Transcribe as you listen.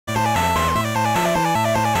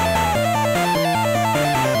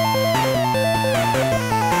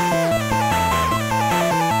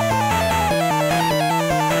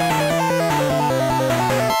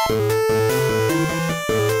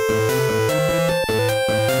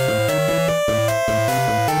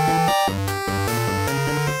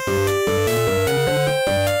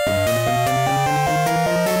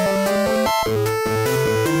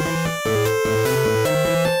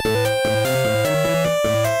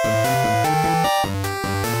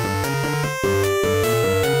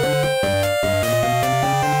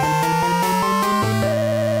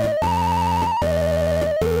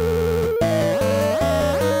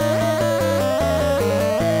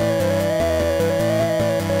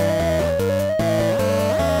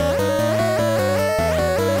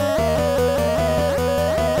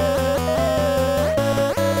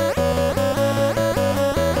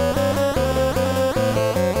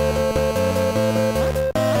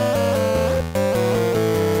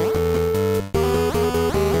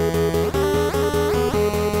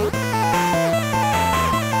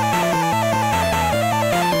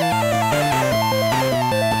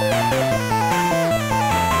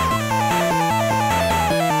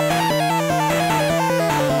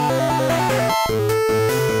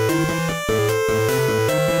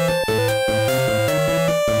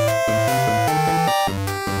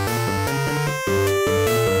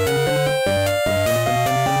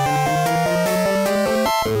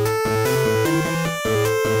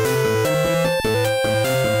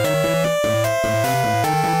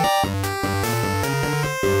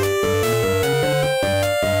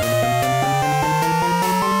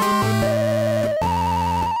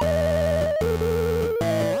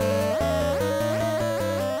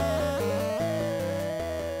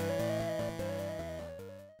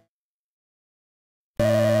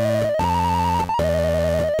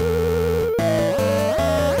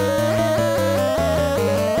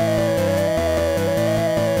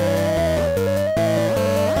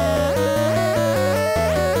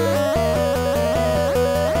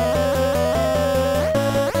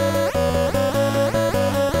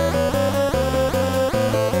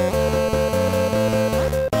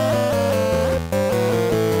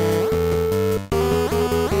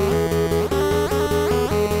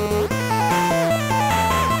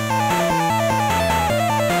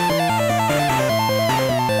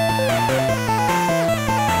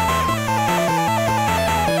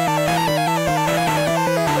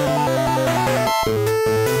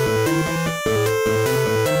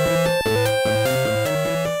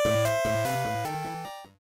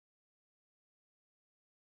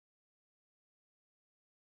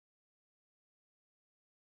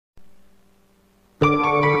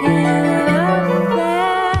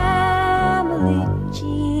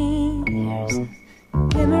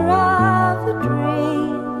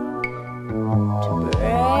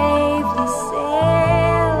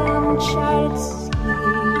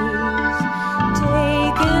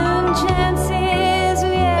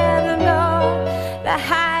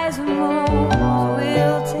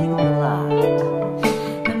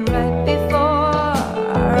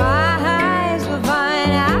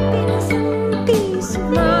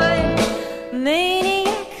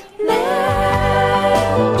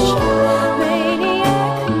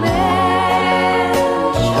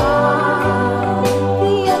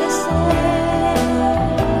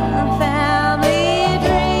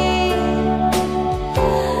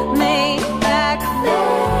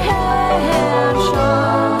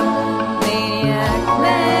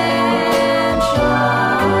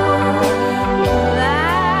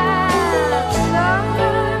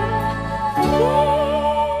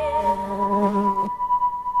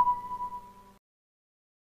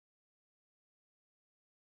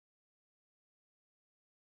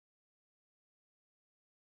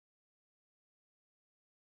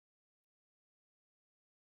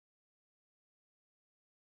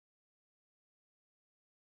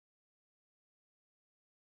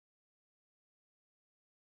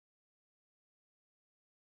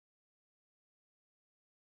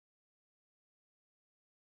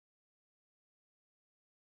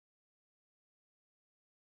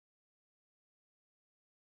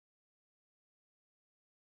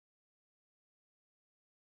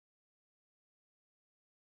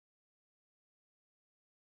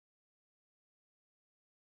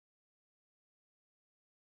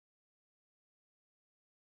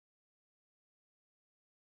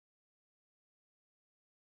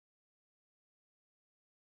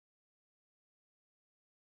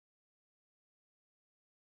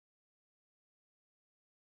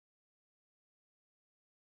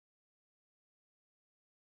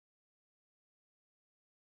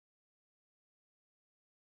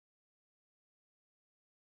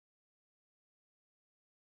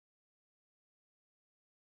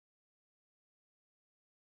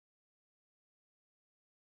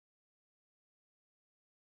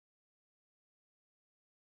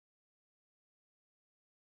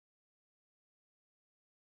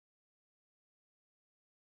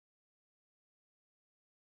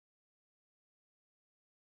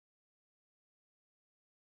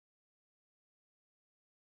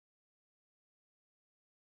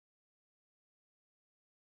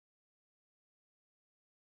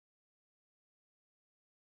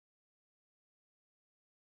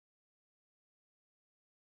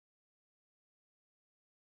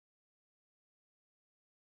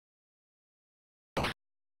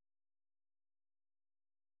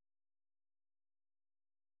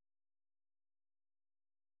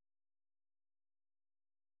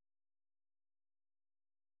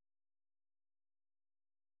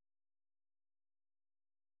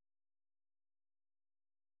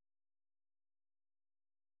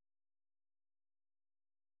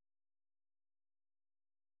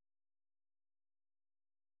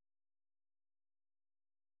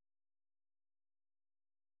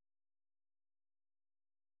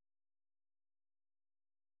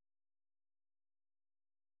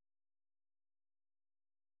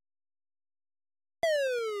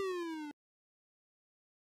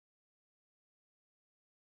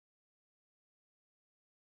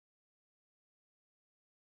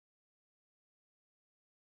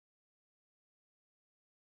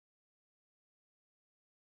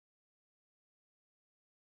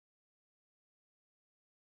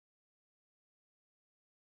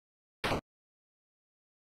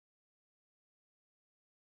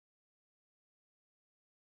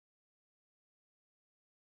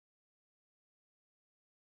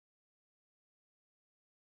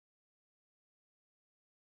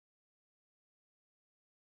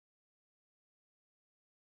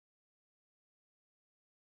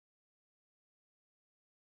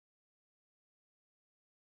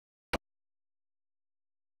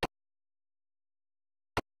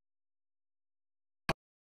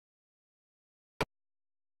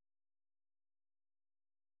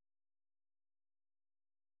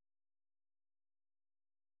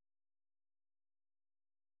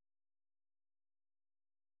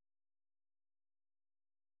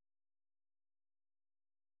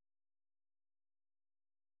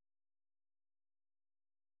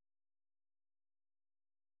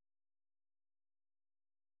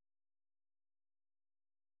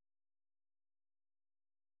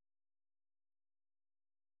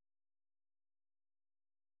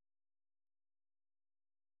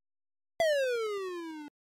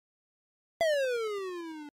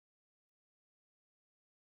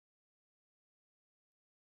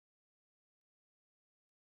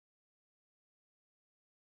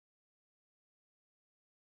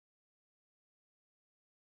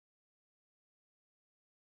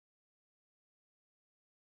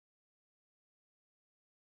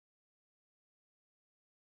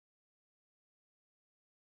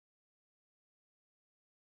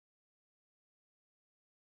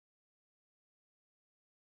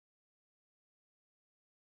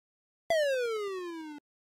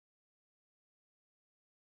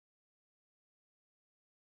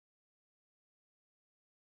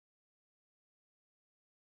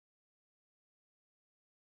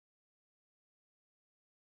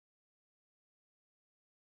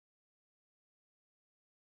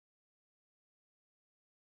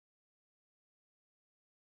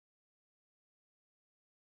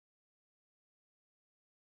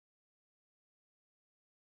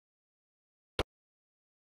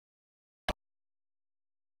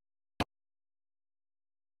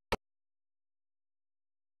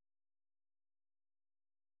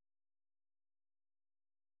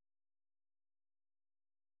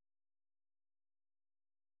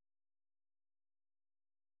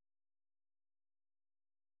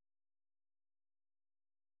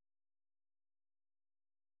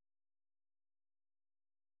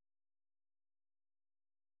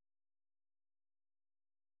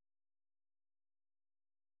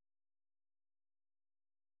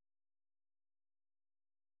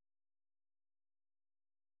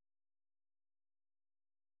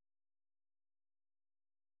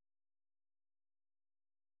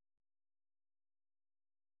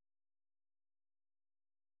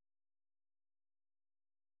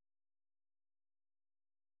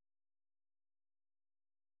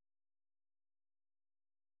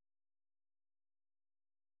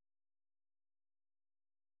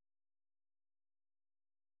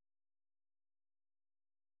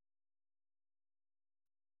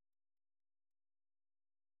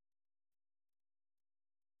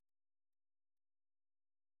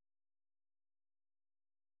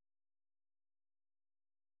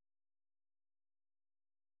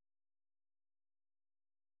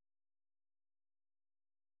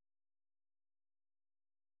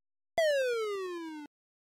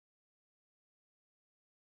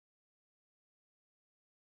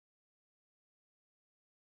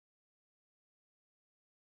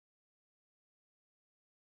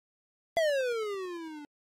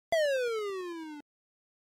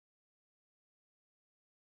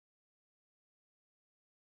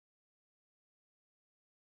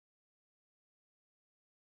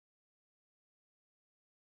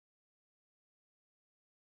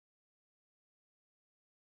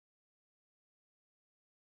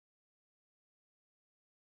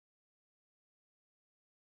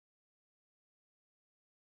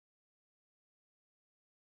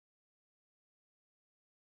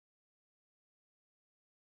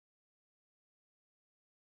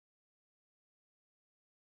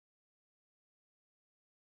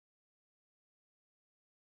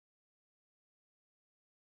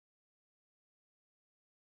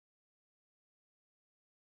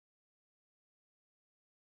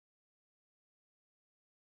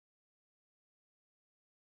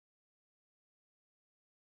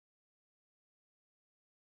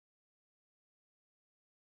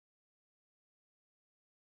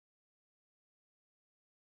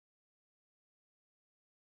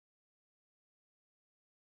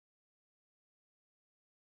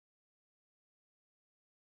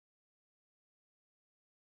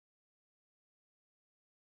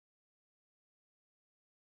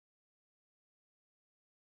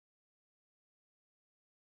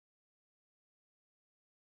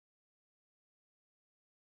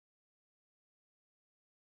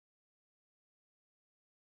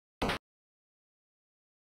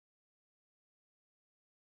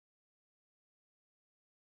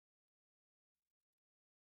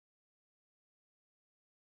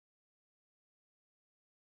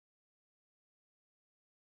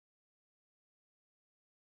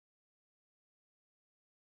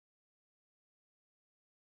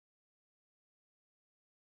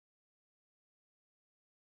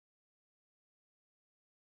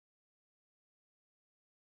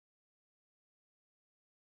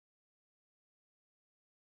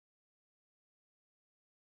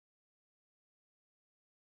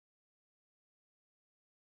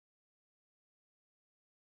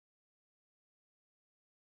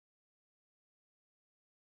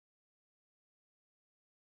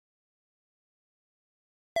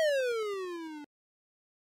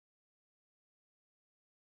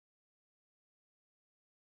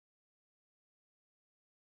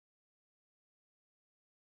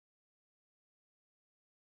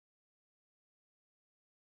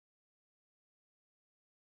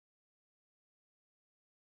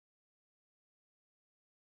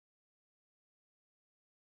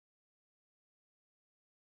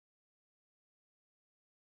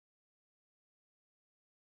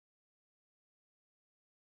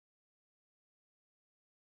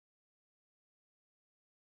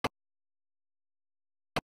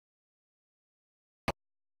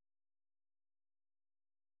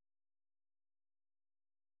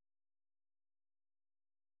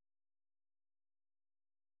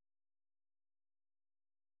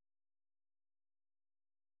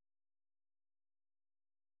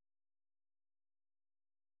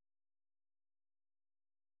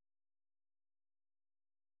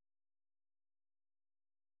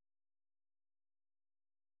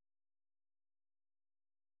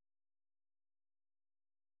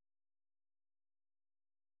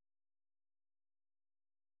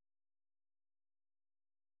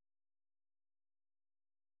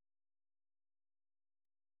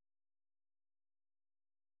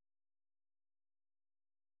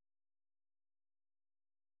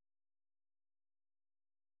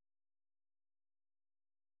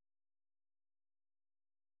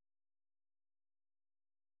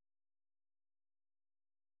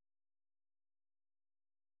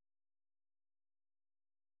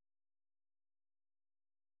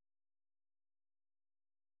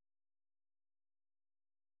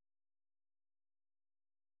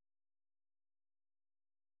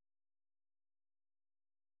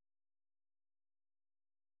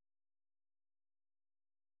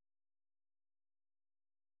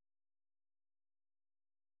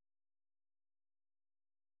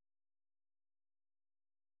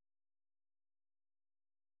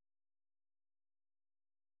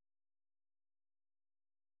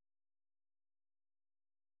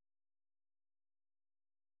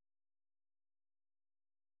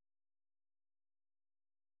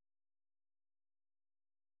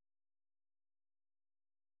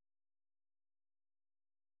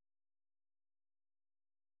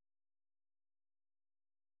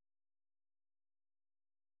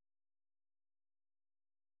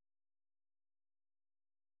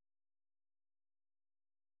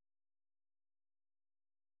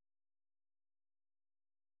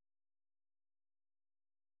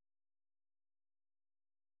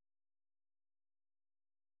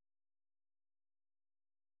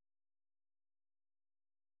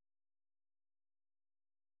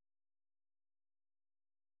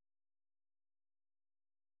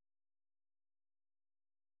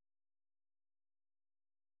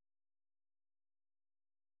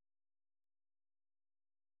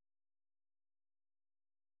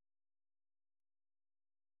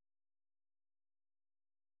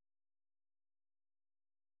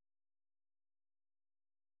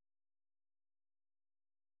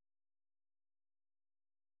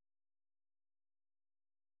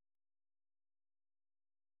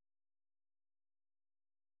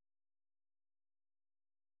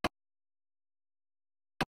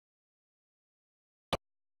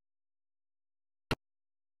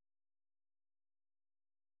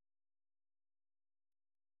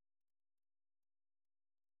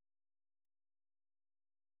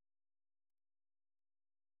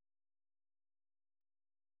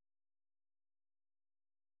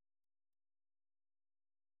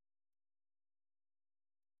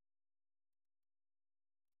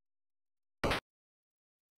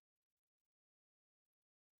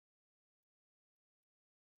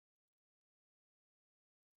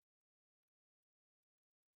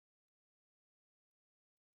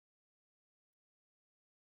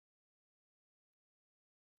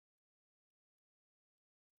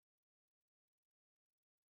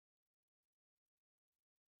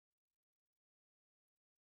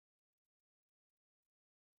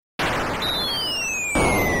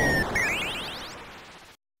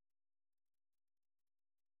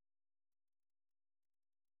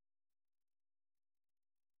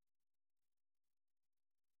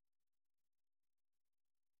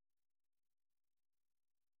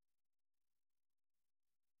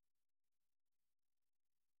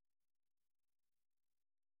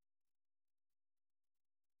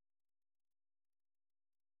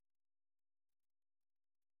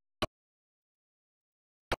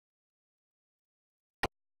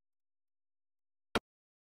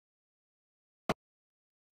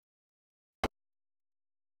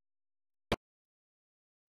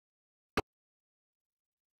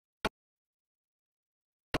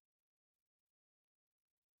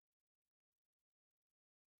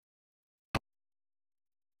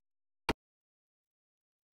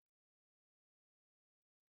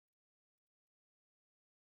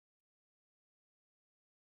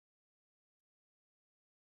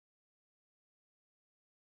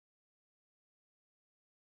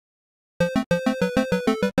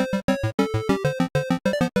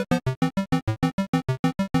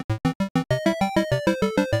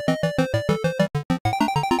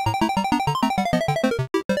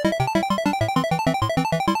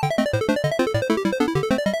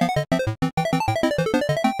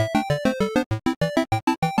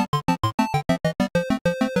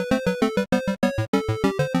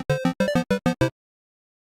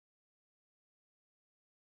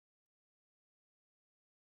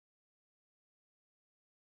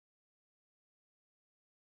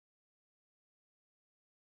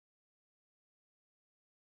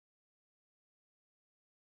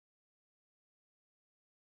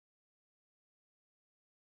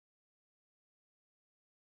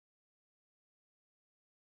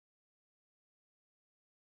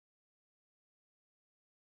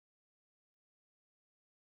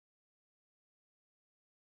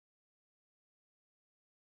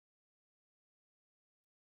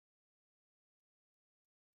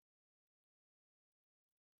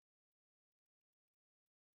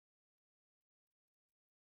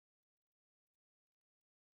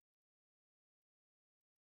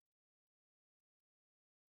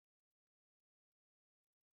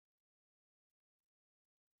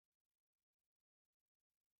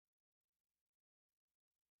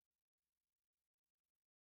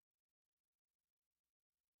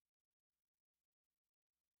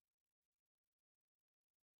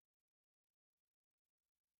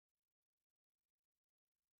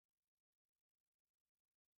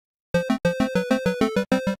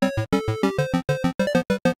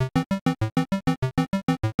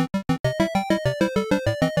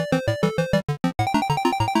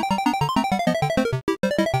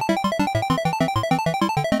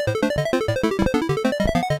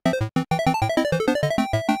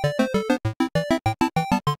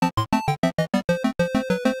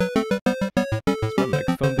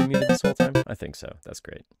this whole time? I think so. That's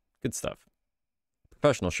great. Good stuff.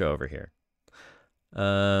 Professional show over here.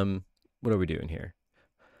 What are we doing here?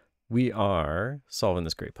 We are solving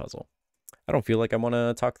this great puzzle. I don't feel like I want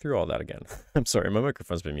to talk through all that again. I'm sorry, my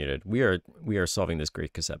microphone's been muted. We are solving this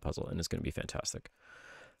great cassette puzzle, and it's going to be fantastic.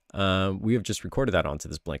 We have just recorded that onto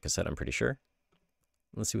this blank cassette, I'm pretty sure.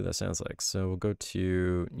 Let's see what that sounds like. So we'll go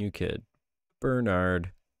to New Kid,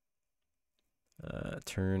 Bernard,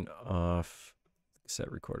 turn off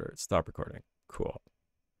cassette recorder, stop recording. Cool.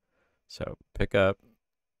 So pick up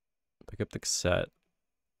the cassette,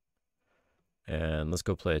 and let's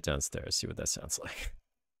go play it downstairs, see what that sounds like.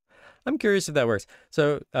 I'm curious if that works.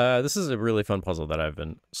 So this is a really fun puzzle that I've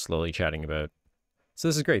been slowly chatting about. So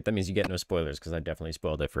this is great. That means you get no spoilers because I definitely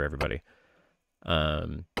spoiled it for everybody.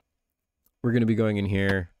 We're going to be going in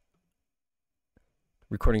here,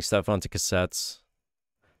 recording stuff onto cassettes,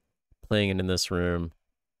 playing it in this room.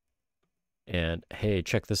 And hey,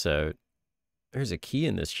 check this out. There's a key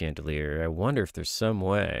in this chandelier. I wonder if there's some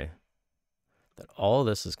way that all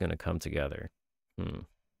this is going to come together.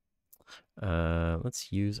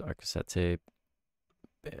 Let's use our cassette tape.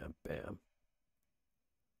 Bam, bam.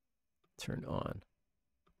 Turn on.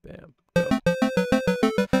 Bam. Go.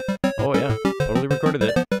 Oh yeah, totally recorded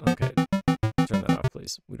it. Okay, turn that off,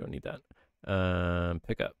 please. We don't need that.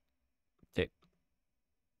 Pick up tape.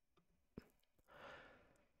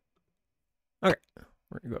 Okay,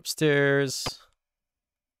 we're gonna go upstairs.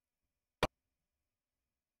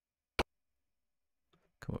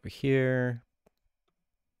 Come over here.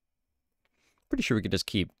 Pretty sure we could just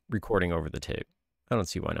keep recording over the tape. I don't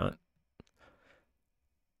see why not.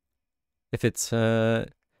 If it's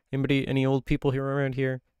any old people here around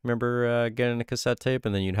here, remember getting a cassette tape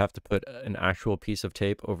and then you'd have to put an actual piece of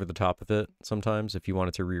tape over the top of it sometimes if you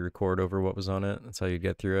wanted to re-record over what was on it. That's how you'd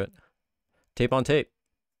get through it. Tape on tape.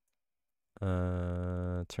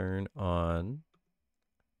 Turn on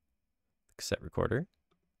the cassette recorder.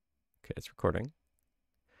 Okay, it's recording.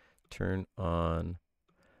 Turn on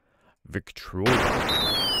Victrola.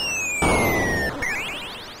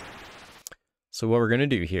 So what we're going to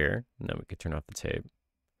do here, and then we could turn off the tape,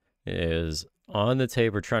 is on the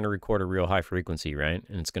tape we're trying to record a real high frequency, right?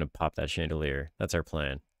 And it's going to pop that chandelier. That's our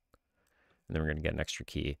plan. And then we're going to get an extra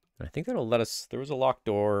key. And I think that'll let us, there was a locked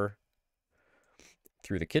door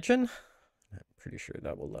through the kitchen. I'm pretty sure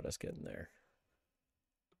that will let us get in there.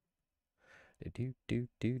 Do, do,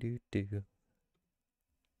 do, do, do.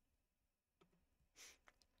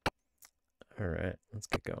 All right, let's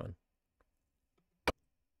get going.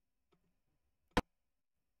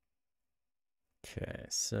 Okay,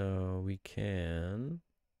 so we can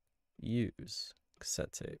use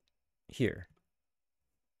cassette tape here.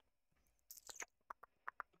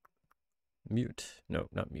 Mute. No,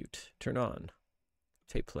 not mute. Turn on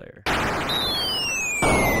tape player.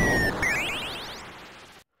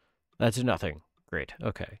 That's nothing. Great.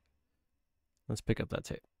 Okay. Let's pick up that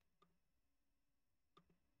tape.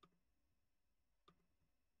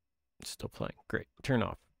 Still playing. Great. Turn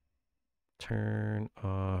off. Turn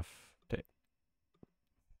off tape.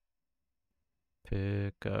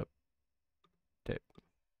 Pick up tape.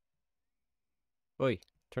 Oi,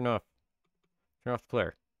 turn off. Turn off the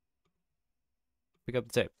player. Pick up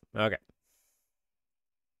the tape. Okay.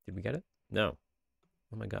 Did we get it? No.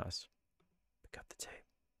 Oh my gosh. Pick up the tape.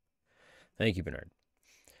 Thank you, Bernard.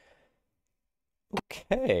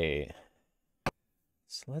 Okay.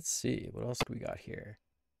 So let's see. What else do we got here?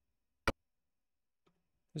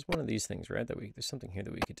 There's one of these things, right? There's something here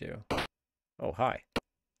that we could do. Oh, hi.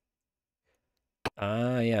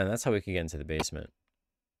 Yeah, that's how we could get into the basement.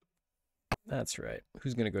 That's right.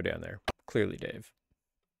 Who's going to go down there? Clearly, Dave.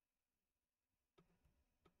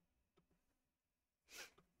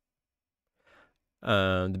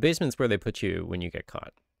 The basement's where they put you when you get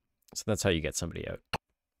caught. So that's how you get somebody out.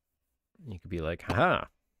 You could be like, haha.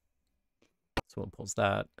 Someone pulls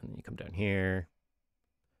that, and then you come down here.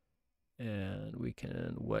 And we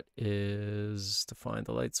can, what is to find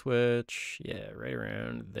the light switch? Yeah, right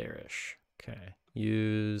around there-ish. Okay,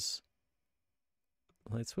 use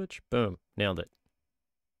light switch. Boom, nailed it.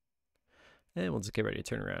 And we'll just get ready to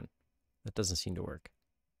turn around. That doesn't seem to work.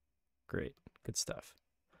 Great, good stuff.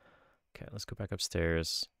 Okay, let's go back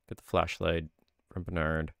upstairs. Get the flashlight from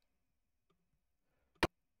Bernard.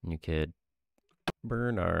 New Kid.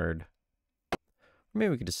 Bernard. Maybe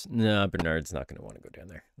we could just, no, Bernard's not going to want to go down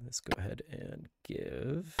there. Let's go ahead and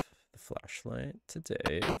give the flashlight to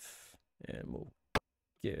Dave. And we'll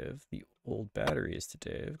give the old batteries to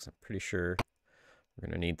Dave, because I'm pretty sure we're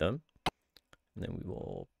going to need them. And then we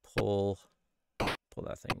will pull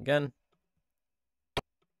that thing again.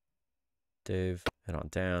 Dave, head on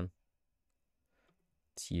down.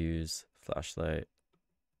 Let's use flashlight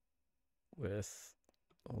with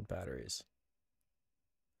old batteries.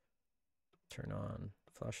 Turn on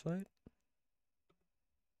flashlight.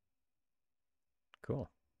 Cool.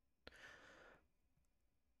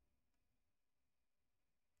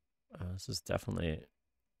 This is definitely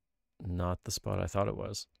not the spot I thought it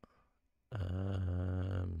was.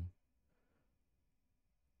 I'm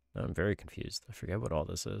very confused. I forget what all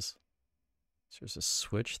this is. So there's a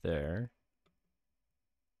switch there.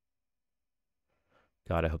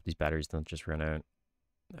 God, I hope these batteries don't just run out.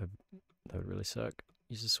 That would really suck.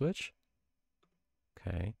 Use a switch?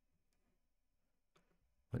 Okay.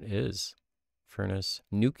 What is? Furnace.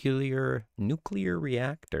 Nuclear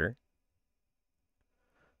reactor.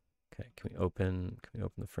 Okay, can we open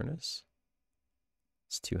the furnace?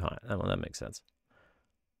 It's too hot. Oh, well, that makes sense.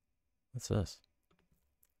 What's this?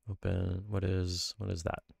 Open. What is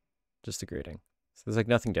that? Just a grating. So there's like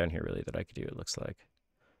nothing down here really that I could do, it looks like.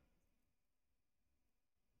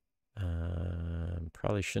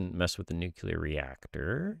 Probably shouldn't mess with the nuclear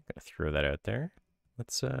reactor. Gonna throw that out there.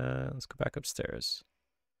 Let's go back upstairs.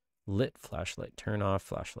 Lit flashlight. Turn off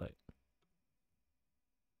flashlight.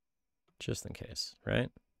 Just in case, right?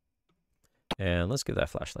 And let's give that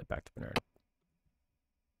flashlight back to Bernard.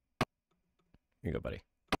 Here you go, buddy.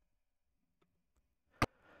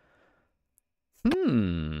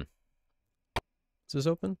 Is this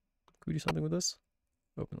open? Can we do something with this?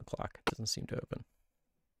 Open the clock. It doesn't seem to open.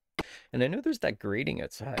 And I know there's that grating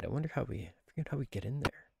outside. I wonder how we get in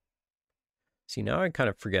there. See, now I kind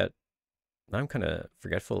of forget. I'm kind of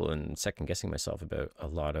forgetful and second guessing myself about a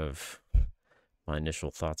lot of my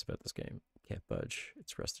initial thoughts about this game. Can't budge.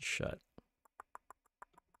 It's rusted shut.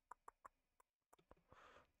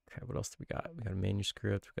 Okay, what else do we got? We got a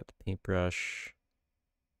manuscript. We got the paintbrush.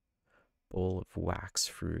 Bowl of wax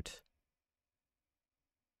fruit.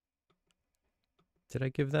 Did I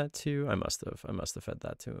give that to? I must have. I must have fed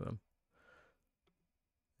that to him.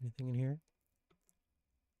 Anything in here?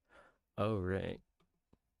 Oh, right.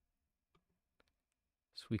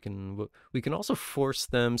 So we can also force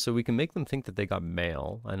them, so we can make them think that they got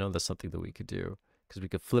mail. I know that's something that we could do, because we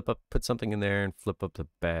could put something in there and flip up the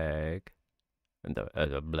bag and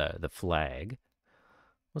the flag.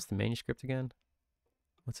 What's the manuscript again?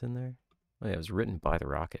 What's in there? Oh yeah, it was written by the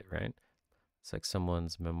rocket, right? It's like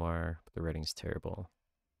someone's memoir, but the writing's terrible.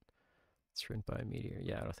 It's written by a meteor.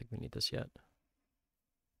 Yeah, I don't think we need this yet.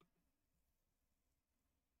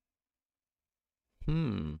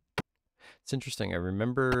 It's interesting. I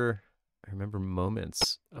remember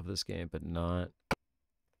moments of this game, but not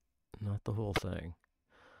the whole thing.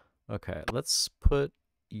 Okay, let's put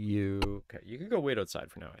you. Okay, you can go wait outside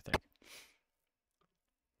for now, I think.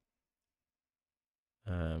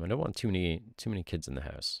 I don't want too many kids in the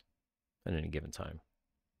house at any given time.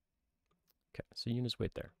 Okay, so you can just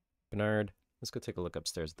wait there. Bernard, let's go take a look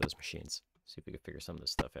upstairs at those machines. See if we can figure some of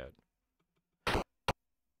this stuff out.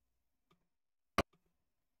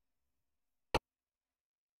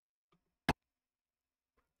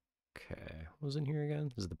 Okay, what was in here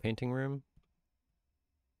again? This is the painting room.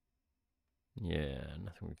 Yeah,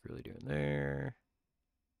 nothing we can really do in there.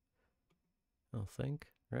 I don't think,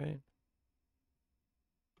 right?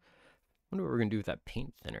 Wonder what we're gonna do with that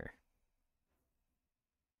paint thinner.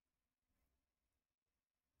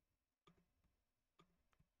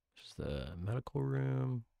 Just the medical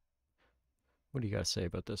room. What do you guys say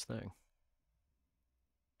about this thing?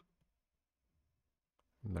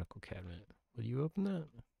 Medical cabinet. Will you open that?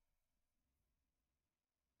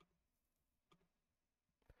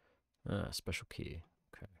 Special key.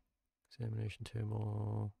 Okay. Examination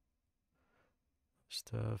table.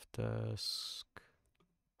 Stuff, desk.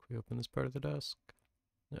 Can we open this part of the desk?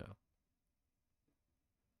 No.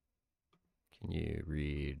 Can you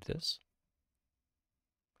read this?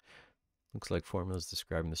 Looks like formulas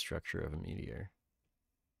describing the structure of a meteor.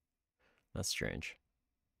 That's strange.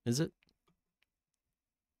 Is it?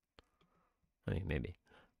 I mean, maybe.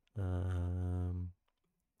 Okay,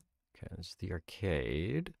 this is the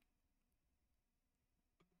arcade.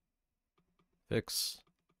 Fix.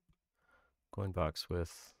 Coin box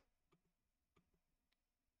with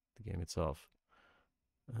the game itself.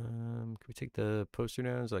 Can we take the poster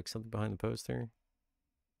down? Is like something behind the poster?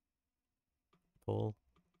 Pull.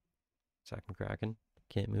 Sack McCracken.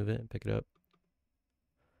 Can't move it. Pick it up.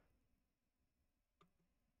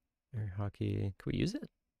 Air hockey. Can we use it?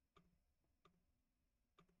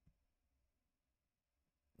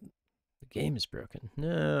 The game is broken.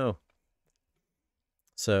 No.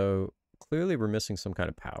 So clearly we're missing some kind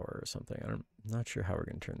of power or something. I'm not sure how we're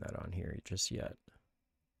going to turn that on here just yet.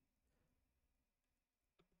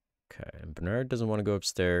 Okay, and Bernard doesn't want to go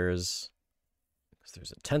upstairs. Because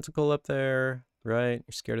there's a tentacle up there, right?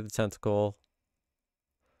 You're scared of the tentacle.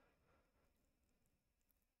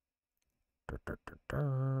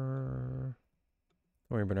 Don't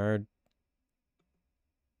worry, Bernard.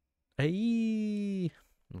 Hey.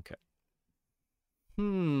 Okay.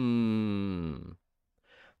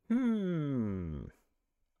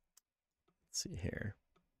 Let's see here.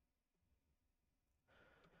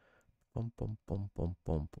 Boom, boom, boom, boom,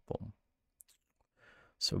 boom, boom.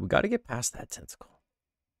 So we got to get past that tentacle.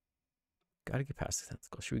 Got to get past the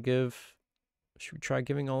tentacle. Should we try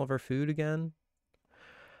giving all of our food again?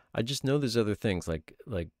 I just know there's other things like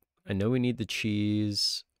I know we need the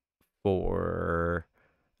cheese for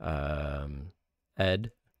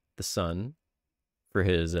Ed, the son, for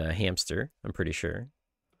his hamster. I'm pretty sure.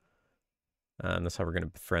 And that's how we're gonna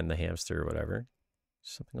befriend the hamster or whatever.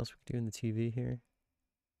 Something else we can do in the TV here.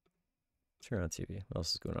 Turn on TV. What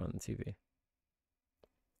else is going on in the TV?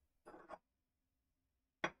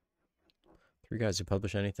 3 guys who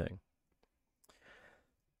publish anything.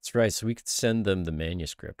 That's right. So we could send them the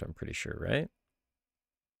manuscript. I'm pretty sure, right?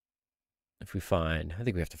 If we find, I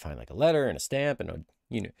think we have to find like a letter and a stamp, and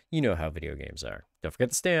you know how video games are. Don't forget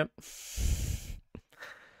the stamp.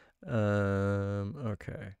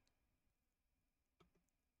 Okay.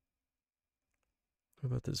 What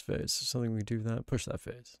about this vase? Something we do with that? Push that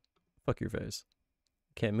vase. Fuck your vase.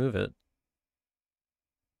 Can't move it.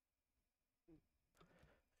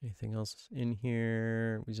 Anything else in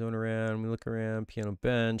here? We zone around, we look around, piano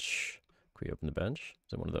bench. Can we open the bench?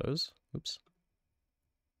 Is it one of those? Oops.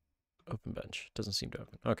 Open bench. Doesn't seem to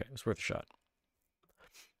open. Okay, it's worth a shot.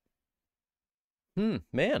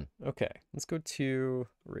 Man. Okay, let's go to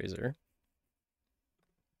Razor.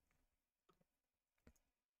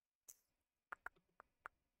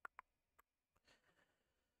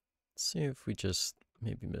 Let's see if we just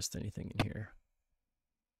maybe missed anything in here.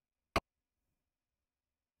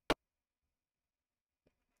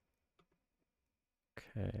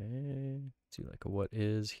 Okay, do like a what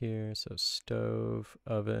is here. So stove,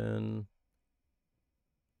 oven.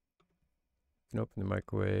 You can open the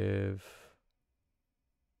microwave.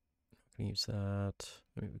 Not gonna use that.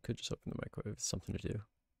 I mean, we could just open the microwave. It's something to do.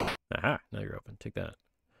 Aha! Now you're open. Take that.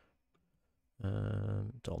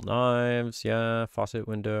 Dull knives. Yeah. Faucet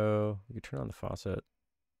window. You can turn on the faucet.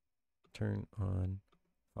 Turn on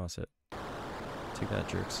faucet. Take that,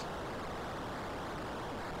 jerks.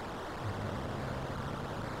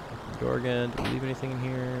 Open the door again. Do we leave anything in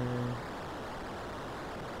here?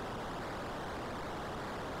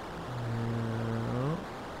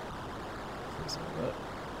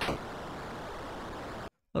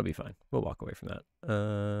 That'll be fine. We'll walk away from that.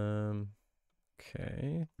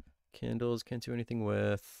 Okay. Candles, can't do anything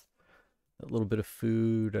with. A little bit of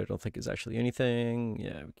food, I don't think is actually anything.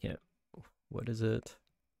 Yeah, we can't. What is it?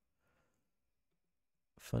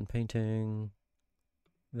 Fun painting.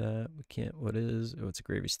 That we can't. What is? Oh, it's a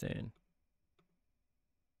gravy stain.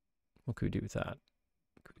 What could we do with that?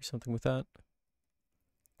 Could we do something with that?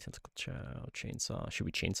 Tentacle chow, chainsaw. Should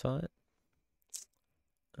we chainsaw it?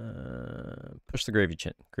 Push the gravy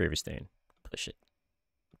stain. Push it.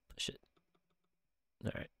 Push it.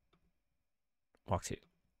 All right. Walk 2.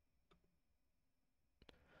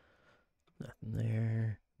 Nothing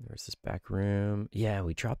there. There's this back room. Yeah,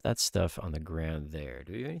 we dropped that stuff on the ground there.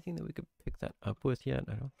 Do we have anything that we could pick that up with yet?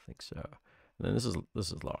 I don't think so. And then this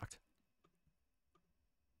is locked.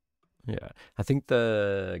 Yeah, I think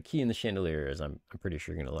the key in the chandelier is I'm pretty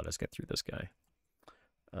sure you're gonna let us get through this guy.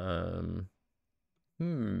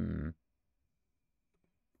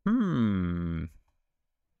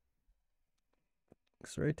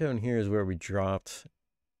 So right down here is where we dropped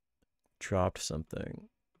something.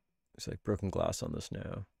 It's like broken glass on this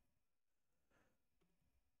now.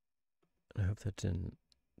 I hope that didn't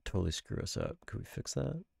totally screw us up. Could we fix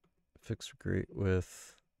that? Fix great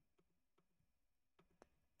with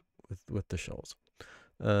the shelves.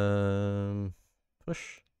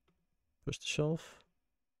 Push the shelf.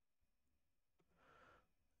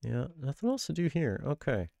 Yeah, nothing else to do here.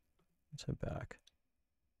 Okay, let's head back.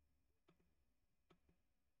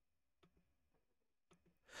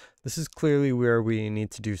 This is clearly where we need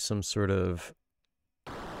to do some sort of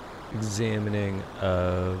examining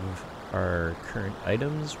of our current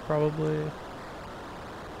items, probably.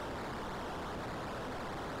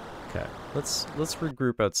 Okay, let's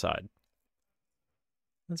regroup outside.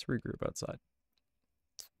 Let's regroup outside.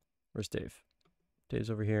 Where's Dave? Dave's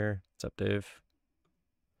over here. What's up, Dave?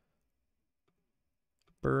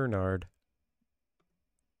 Bernard.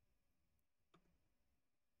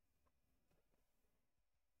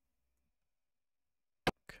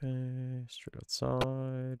 Okay, straight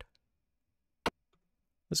outside.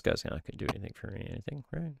 This guy's not gonna do anything for me, anything,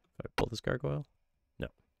 right? If I pull this gargoyle? No.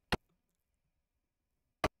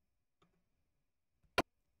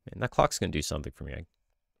 Man, that clock's gonna do something for me.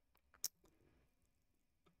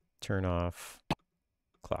 Turn off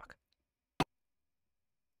clock.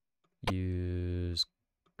 Use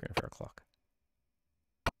grandfather clock.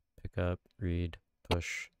 Pick up, read,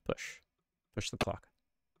 push, push. Push the clock.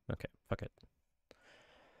 Okay, fuck it.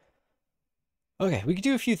 Okay, we could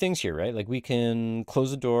do a few things here, right? Like we can close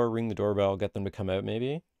the door, ring the doorbell, get them to come out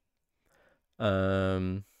maybe.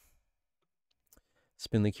 Spin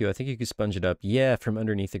the queue. I think you could sponge it up. Yeah, from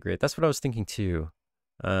underneath the grate. That's what I was thinking too.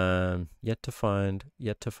 Yet to find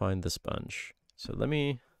the sponge. So let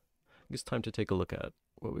me, I guess time to take a look at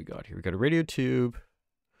what we got here. We got a radio tube.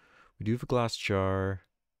 We do have a glass jar.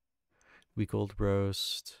 Week old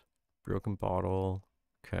roast. Broken bottle.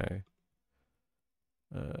 Okay.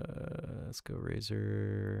 Let's go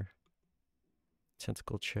razor.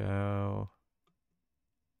 Tentacle chow.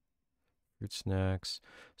 Fruit snacks.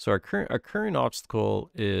 So our current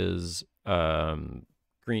obstacle is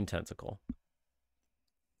green tentacle,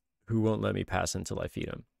 who won't let me pass until I feed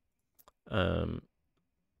him.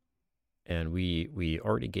 And we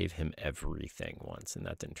already gave him everything once, and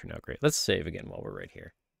that didn't turn out great. Let's save again while we're right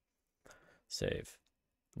here. Save.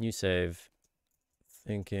 New save.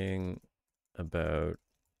 Thinking about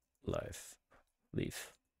life.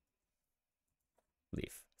 Leaf.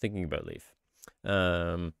 Thinking about leaf.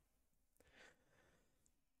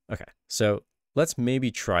 Okay, so let's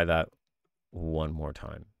maybe try that one more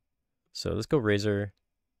time. So let's go razor.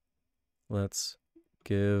 Let's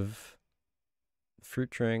give fruit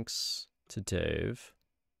drinks to Dave.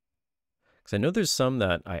 Because I know there's some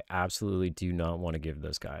that I absolutely do not want to give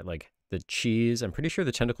this guy. Like the cheese, I'm pretty sure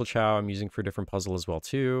the tentacle chow I'm using for a different puzzle as well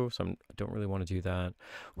too. So I don't really want to do that.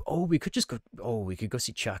 Oh, we could just go, we could go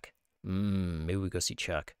see Chuck. Maybe we go see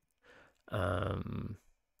Chuck. Because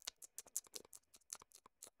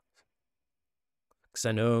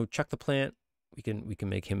I know Chuck the plant, we can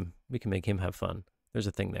make him have fun. There's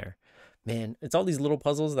a thing there. Man, it's all these little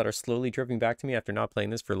puzzles that are slowly dripping back to me after not playing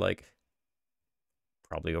this for like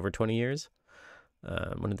probably over 20 years.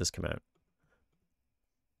 When did this come out?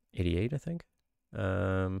 88, I think.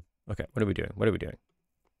 Okay, what are we doing?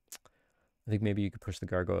 I think maybe you could push the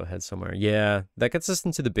gargoyle ahead somewhere. Yeah, that gets us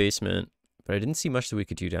into the basement, but I didn't see much that we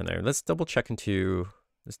could do down there. Let's double check to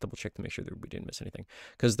make sure that we didn't miss anything.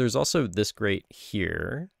 Because there's also this grate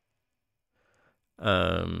here.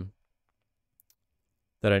 That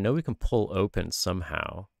I know we can pull open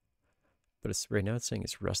somehow. But it's right now it's saying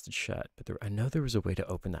it's rusted shut. But I know there was a way to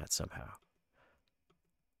open that somehow.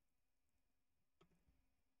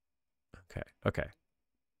 Okay.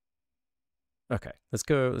 Let's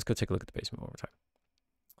go take a look at the basement one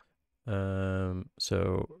more time.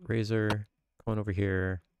 So razor, come on over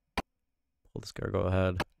here. Pull this gargoyle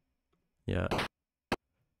ahead. Yeah.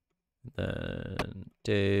 Then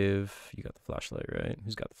Dave, you got the flashlight, right?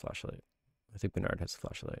 Who's got the flashlight? I think Bernard has the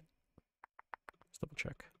flashlight. Let's double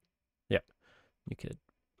check. Yeah, you kid.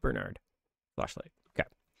 Bernard, flashlight. Okay.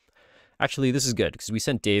 Actually, this is good because we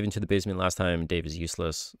sent Dave into the basement last time. Dave is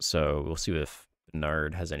useless, so we'll see if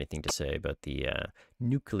Bernard has anything to say about the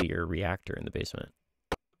nuclear reactor in the basement.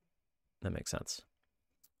 That makes sense.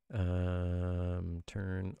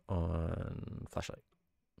 Turn on flashlight.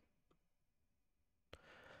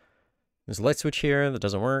 There's a light switch here that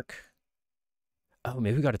doesn't work. Oh,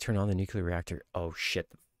 maybe we got to turn on the nuclear reactor. Oh, shit.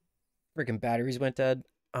 The freaking batteries went dead.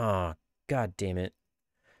 Oh, god damn it.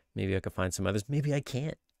 Maybe I could find some others. Maybe I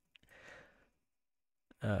can't.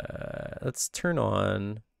 Let's turn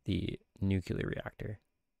on the nuclear reactor.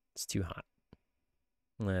 It's too hot.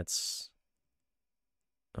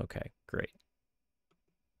 Okay, great.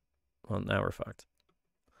 Well, now we're fucked.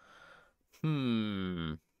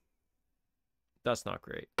 That's not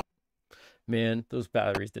great. Man, those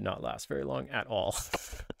batteries did not last very long at all.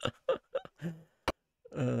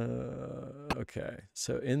 Okay,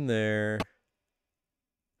 so in there.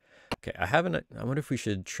 Okay, I wonder if we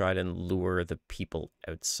should try to lure the people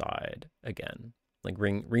outside again. Like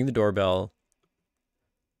ring the doorbell,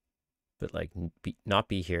 but like not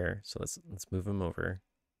be here. So let's move him over.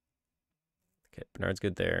 Okay, Bernard's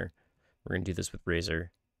good there. We're gonna do this with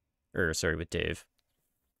Razor, with Dave.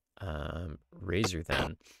 Razor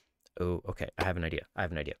then. Oh, okay. I have an idea. I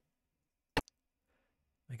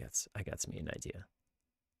got me an idea.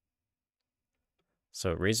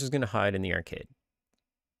 So Razor's gonna hide in the arcade.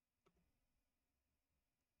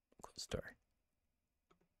 Close the door.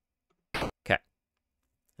 Okay.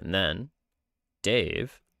 And then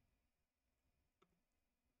Dave's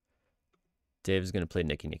gonna play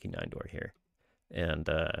Nicky 9 Door here. And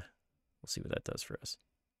we'll see what that does for us.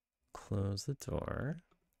 close the door.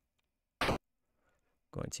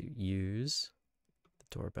 Going to use the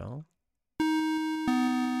doorbell.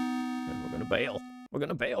 And we're going to bail. We're going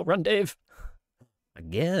to bail. Run, Dave.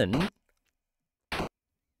 Again.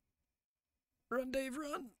 Run, Dave,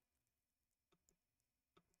 run.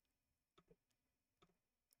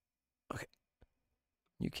 Okay.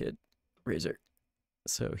 You kid. Razor.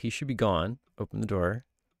 So he should be gone. Open the door.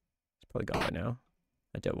 He's probably gone by now.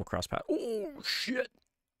 I doubt we'll cross paths. Oh, shit.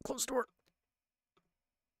 Close the door.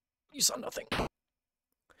 You saw nothing.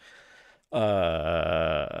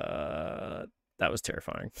 That was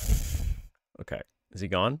terrifying. Okay. Is he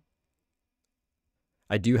gone?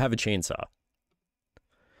 I do have a chainsaw.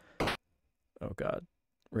 Oh, God.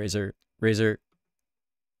 Razor. Razor.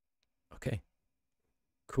 Okay.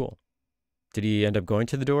 Cool. Did he end up going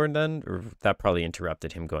to the door then? Or that probably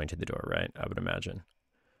interrupted him going to the door, right? I would imagine.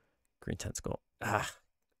 Green tentacle. Ah.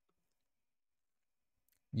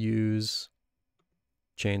 Use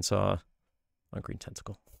chainsaw on green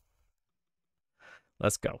tentacle.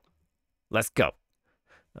 Let's go. Let's go.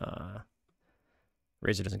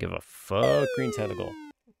 Razor doesn't give a fuck. Green tentacle.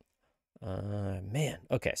 Man.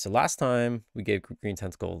 Okay, so last time we gave green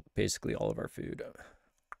tentacle basically all of our food.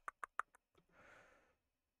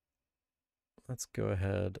 Let's go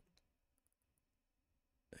ahead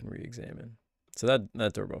and re-examine. So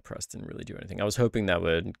that doorbell press didn't really do anything. I was hoping that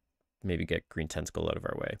would maybe get green tentacle out of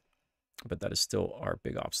our way, but that is still our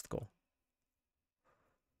big obstacle.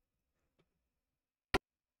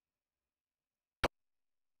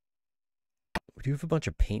 We do have a bunch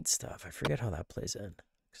of paint stuff. I forget how that plays in.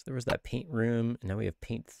 Because there was that paint room, and now we have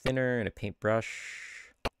paint thinner and a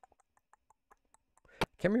paintbrush.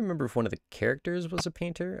 Can't remember if one of the characters was a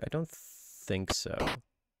painter. I don't think so.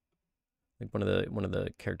 Like one of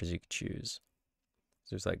the characters you could choose.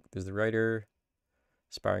 So there's the writer,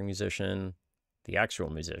 aspiring musician, the actual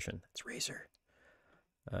musician. That's Razor.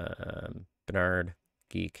 Bernard,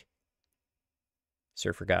 geek,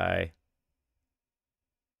 surfer guy.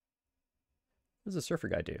 What does the surfer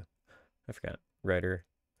guy do? I forgot. Writer.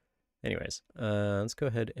 Anyways, let's go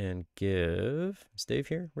ahead and give. Is Dave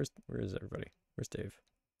here? Where is everybody? Where's Dave?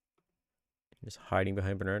 He's hiding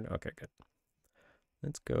behind Bernard. Okay, good.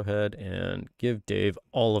 Let's go ahead and give Dave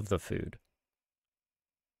all of the food.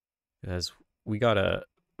 Because we gotta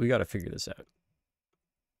figure this out.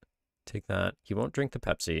 Take that. He won't drink the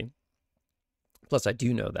Pepsi. Plus, I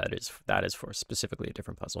do know that is for specifically a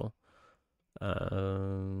different puzzle.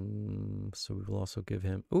 So we will also give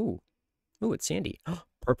him. Ooh, it's Sandy.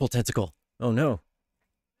 Purple tentacle. Oh no!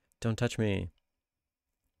 Don't touch me.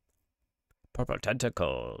 Purple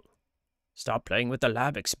tentacle. Stop playing with the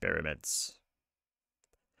lab experiments.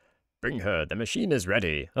 Bring her. The machine is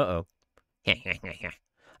ready. Uh-oh.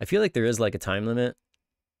 I feel like there is like a time limit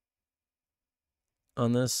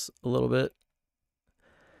on this a little bit.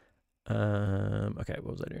 Okay,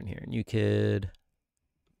 what was I doing here? New kid.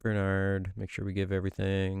 Bernard. Make sure we give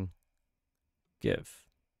everything. Give.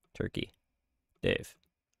 Turkey. Dave.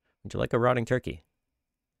 Would you like a rotting turkey?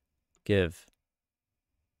 Give.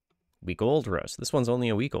 Week old roast. This one's only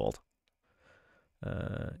a week old.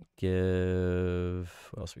 Give.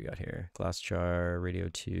 What else we got here? Glass jar, radio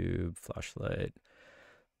tube, flashlight.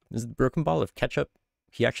 This is the broken ball of ketchup.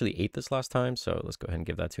 He actually ate this last time, so let's go ahead and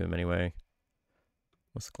give that to him anyway.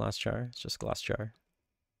 What's the glass jar? It's just a glass jar.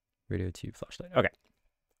 Radio tube, flashlight. Okay.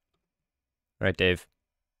 All right, Dave.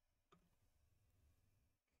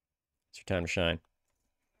 It's your time to shine.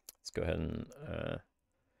 Let's go ahead and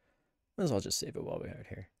might as well just save it while we're out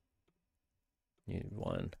here. Need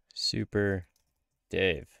one. Super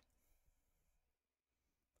Dave.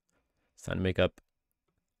 It's time to make up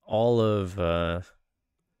all of your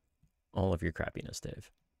crappiness,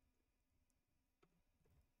 Dave.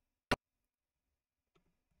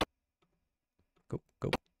 Go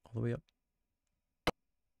all the way up.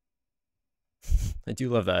 I do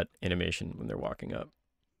love that animation when they're walking up.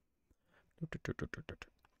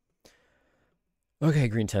 Okay,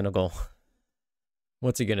 green tentacle.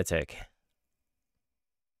 What's he gonna take?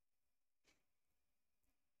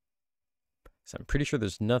 So I'm pretty sure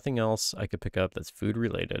there's nothing else I could pick up that's food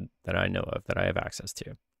related that I know of, that I have access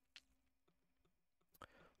to.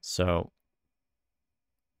 So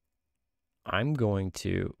I'm going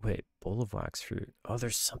to, wait, bowl of wax fruit. Oh,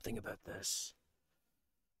 there's something about this.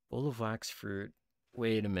 Bowl of wax fruit.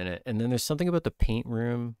 Wait a minute. And then there's something about the paint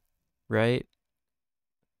room, right?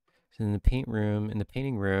 So in the painting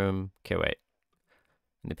room, okay, wait.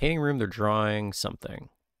 In the painting room, they're drawing something.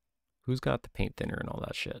 Who's got the paint thinner and all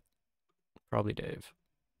that shit? Probably Dave.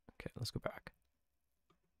 Okay, let's go back.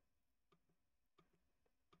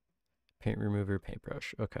 Paint remover,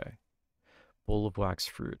 paintbrush. Okay. Bowl of wax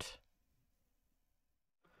fruit.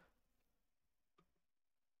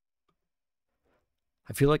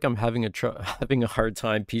 I feel like I'm having having a hard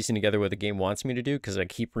time piecing together what the game wants me to do because I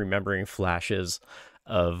keep remembering flashes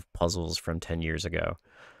of puzzles from 10 years ago.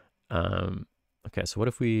 Um, okay, so what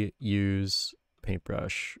if we use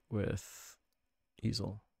paintbrush with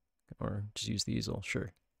easel? Or just use the easel?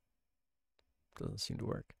 Sure. Doesn't seem to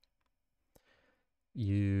work.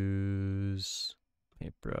 Use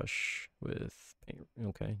paintbrush with paint.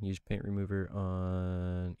 Okay, use paint remover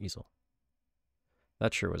on easel.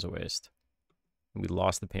 That sure was a waste. We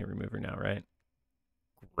lost the paint remover now, right?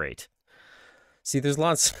 Great. See, there's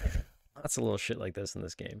lots of little shit like this in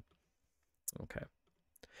this game. Okay.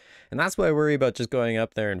 And that's why I worry about just going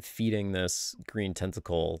up there and feeding this green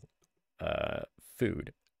tentacle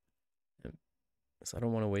food. So I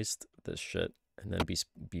don't want to waste this shit and then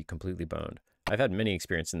be completely boned. I've had many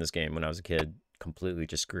experiences in this game when I was a kid, completely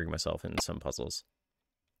just screwing myself in some puzzles.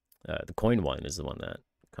 The coin one is the one that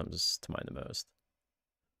comes to mind the most.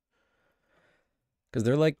 Because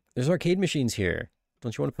they're like, there's arcade machines here.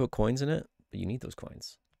 Don't you want to put coins in it? But you need those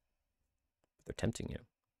coins. They're tempting you.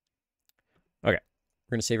 Okay,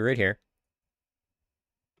 we're going to save it right here.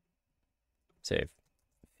 Save.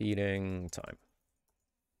 Feeding time.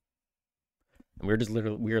 And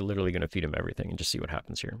we are literally going to feed him everything and just see what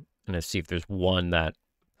happens here. And see if there's one that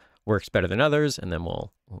works better than others, and then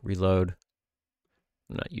we'll reload.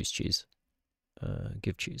 Not use cheese.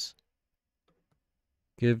 Give cheese.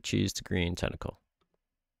 Give cheese to green tentacle.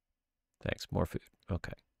 Thanks, more food.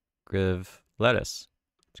 Okay. Give lettuce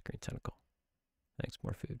to green tentacle. Thanks,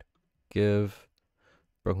 more food. Give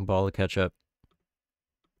broken ball of ketchup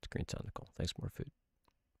to green tentacle. Thanks, more food.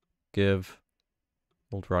 Give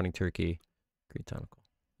old rotting turkey, green tentacle.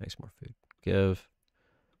 Thanks, more food. Give.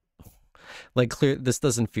 Like, clear, this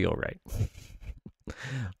doesn't feel right.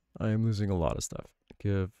 I am losing a lot of stuff.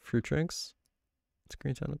 Give fruit drinks to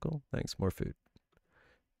green tentacle. Thanks, more food.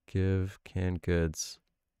 Give canned goods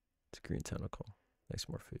to green tentacle. Thanks,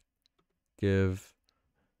 more food. Give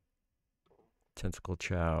tentacle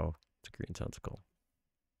chow to green tentacle.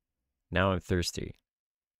 Now I'm thirsty.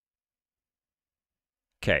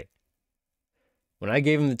 Okay. When I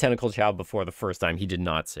gave him the tentacle chow before the first time, he did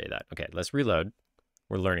not say that. Okay, let's reload.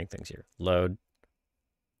 We're learning things here. Load.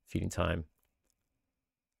 Feeding time.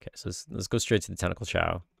 Okay, so let's go straight to the tentacle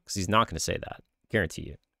chow, because he's not going to say that.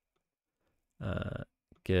 Guarantee you.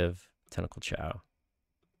 Give tentacle chow.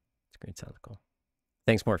 It's green tentacle.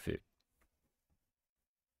 Thanks, more food.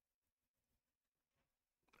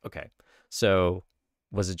 Okay, so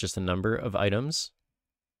was it just a number of items?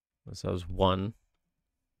 So that was 1,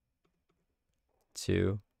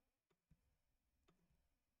 2.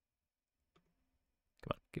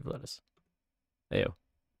 Come on, give lettuce. Ayo.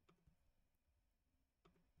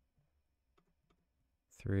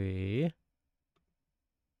 3,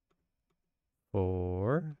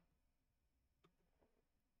 4,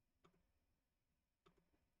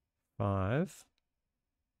 5,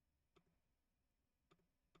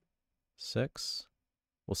 6.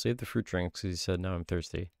 We'll save the fruit drinks because he said, now I'm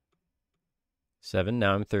thirsty. 7,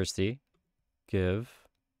 now I'm thirsty. Give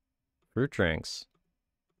fruit drinks.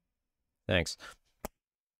 Thanks.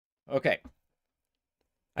 Okay.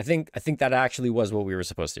 I think that actually was what we were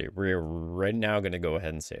supposed to do. We're right now going to go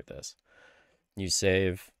ahead and save this. You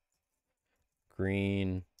save.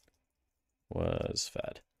 Green was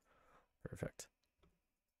fed. Perfect.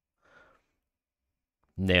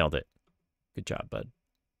 Nailed it. Good job, bud.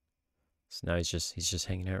 So now he's just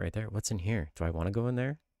hanging out right there. What's in here? Do I want to go in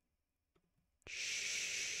there?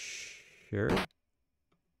 Sure.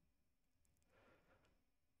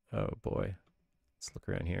 Oh boy. Let's look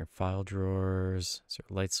around here. File drawers. Is there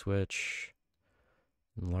a light switch?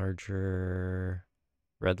 Larger.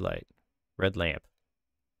 Red light. Red lamp.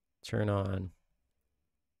 Turn on.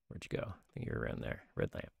 Where'd you go? I think you were around there.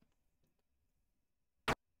 Red lamp.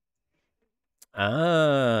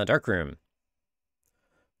 Ah, dark room.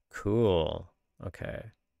 Cool.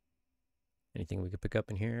 Okay. Anything we could pick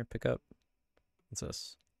up in here? Pick up. What's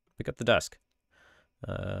this? Pick up the desk.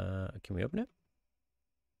 Can we open it?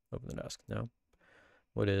 Open the desk. No.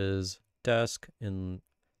 What is desk in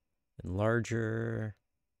larger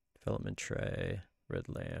development tray, red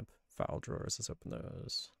lamp, file drawers? Let's open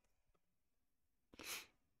those.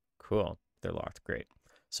 Cool. They're locked. Great.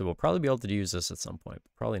 So we'll probably be able to use this at some point,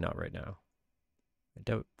 but probably not right now. I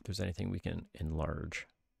doubt there's anything we can enlarge.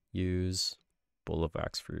 Use bowl of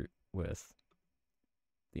wax fruit with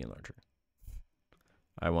the enlarger.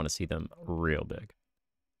 I want to see them real big.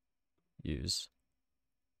 Use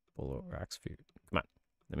bowl of wax fruit. Come on,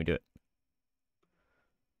 let me do it.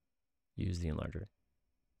 Use the enlarger.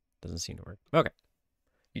 Doesn't seem to work. Okay.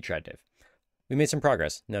 You tried, Dave. We made some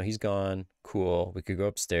progress. Now he's gone. Cool. We could go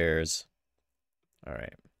upstairs. All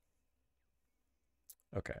right.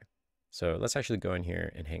 Okay. So let's actually go in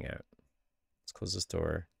here and hang out. Let's close this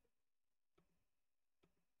door.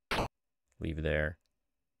 Leave there.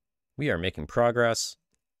 We are making progress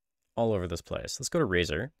all over this place. Let's go to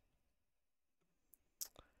Razor.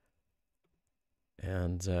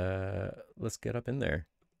 And let's get up in there.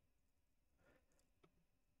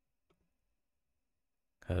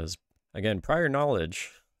 Because, again, prior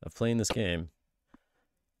knowledge of playing this game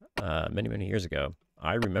many, many years ago,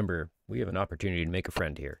 I remember we have an opportunity to make a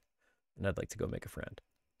friend here. And I'd like to go make a friend,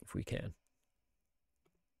 if we can.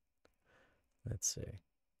 Let's see.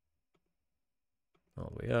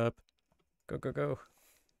 All the way up. Go, go, go.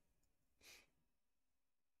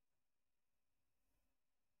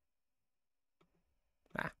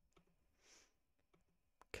 Ah.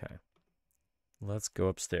 Okay. Let's go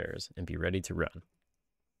upstairs and be ready to run.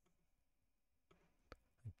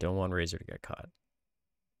 I don't want Razor to get caught.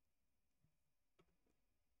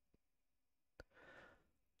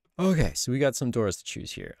 Okay, so we got some doors to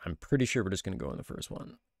choose here. I'm pretty sure we're just going to go in the first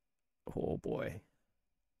one. Oh, boy.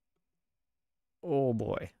 Oh,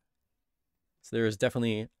 boy. So there is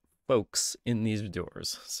definitely folks in these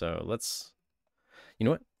doors. So let's... You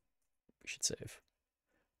know what? We should save.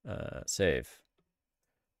 Save.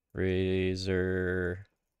 Razor...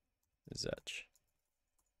 Zetch.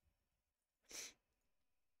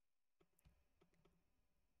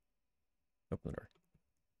 Open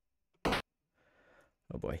the door.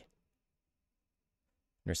 Oh, boy.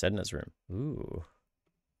 Nurse Edna's room. Ooh.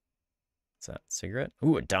 What's that? Cigarette?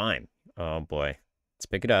 Ooh, a dime. Oh, boy. Let's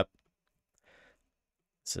pick it up.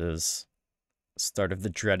 This is start of the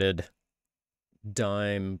dreaded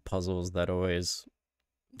dime puzzles that always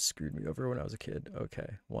screwed me over when I was a kid.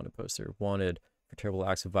 Okay. Wanted poster. Wanted for terrible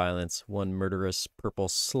acts of violence. One murderous purple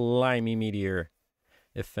slimy meteor.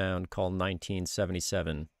 If found, call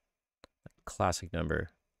 1977. Classic number.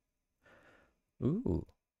 Ooh.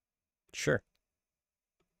 Sure.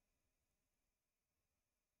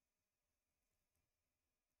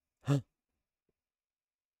 Huh.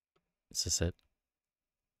 Is this it?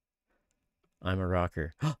 I'm a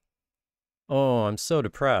rocker. Oh, I'm so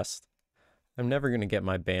depressed. I'm never going to get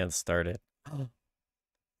my band started.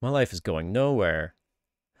 My life is going nowhere.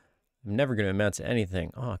 I'm never going to amount to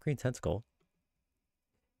anything. Oh, green tentacle.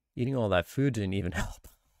 Eating all that food didn't even help.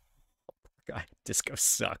 God, disco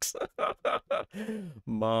sucks.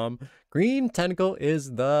 Mom, green tentacle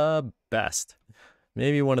is the best.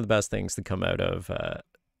 Maybe one of the best things to come out of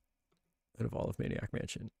all of Maniac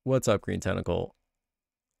Mansion. What's up, green tentacle?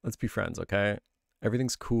 Let's be friends, okay?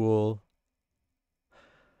 Everything's cool.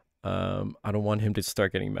 I don't want him to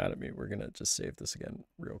start getting mad at me. We're gonna just save this again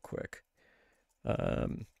real quick.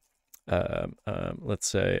 Let's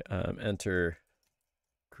say enter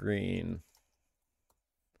green.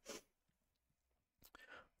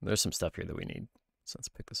 There's some stuff here that we need. So let's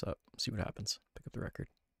pick this up, see what happens. Pick up the record.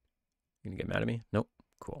 You gonna get mad at me? Nope.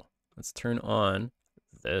 Cool. Let's turn on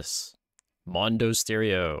this Mondo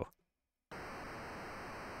stereo.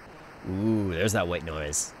 Ooh, there's that white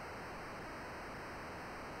noise.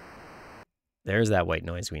 There's that white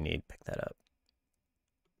noise we need. Pick that up.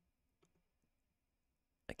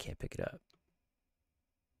 I can't pick it up.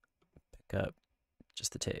 Pick up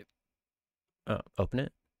just the tape. Oh, open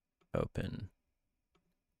it. Open.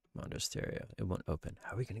 Mondo stereo. It won't open.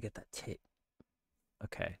 How are we going to get that tape?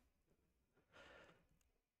 Okay.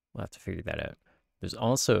 We'll have to figure that out. There's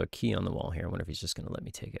also a key on the wall here. I wonder if he's just going to let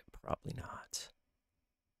me take it. Probably not.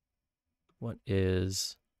 What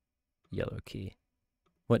is yellow key?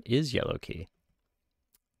 What is yellow key?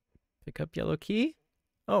 Pick up yellow key?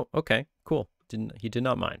 Oh, okay. Cool. He did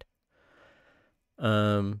not mind.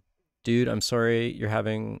 Dude, I'm sorry you're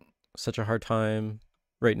having such a hard time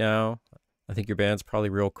right now. I think your band's probably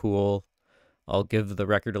real cool. I'll give the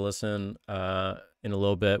record a listen in a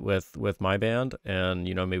little bit with my band, and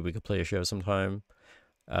you know, maybe we could play a show sometime.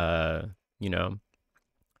 You know,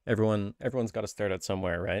 everyone's got to start out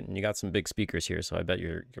somewhere, right? And you got some big speakers here, so I bet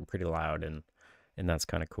you're pretty loud, and that's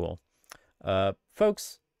kind of cool.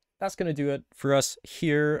 Folks, that's gonna do it for us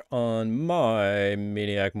here on my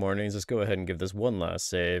Maniac Mornings. Let's go ahead and give this one last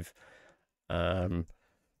save.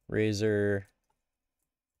 Razor,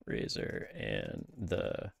 and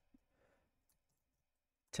the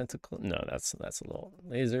tentacle. No, that's a little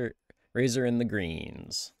Razor and the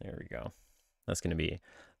Greens. There we go. That's gonna be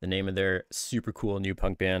the name of their super cool new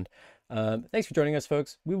punk band. Thanks for joining us,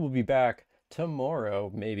 folks. We will be back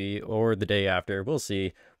tomorrow, maybe, or the day after. We'll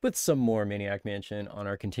see, with some more Maniac Mansion on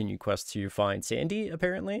our continued quest to find Sandy,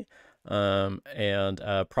 apparently, and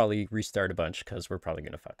probably restart a bunch because we're probably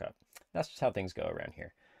gonna fuck up. That's just how things go around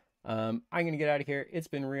here. I'm gonna get out of here. It's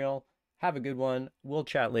been real. Have a good one. We'll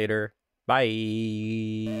chat later. Bye.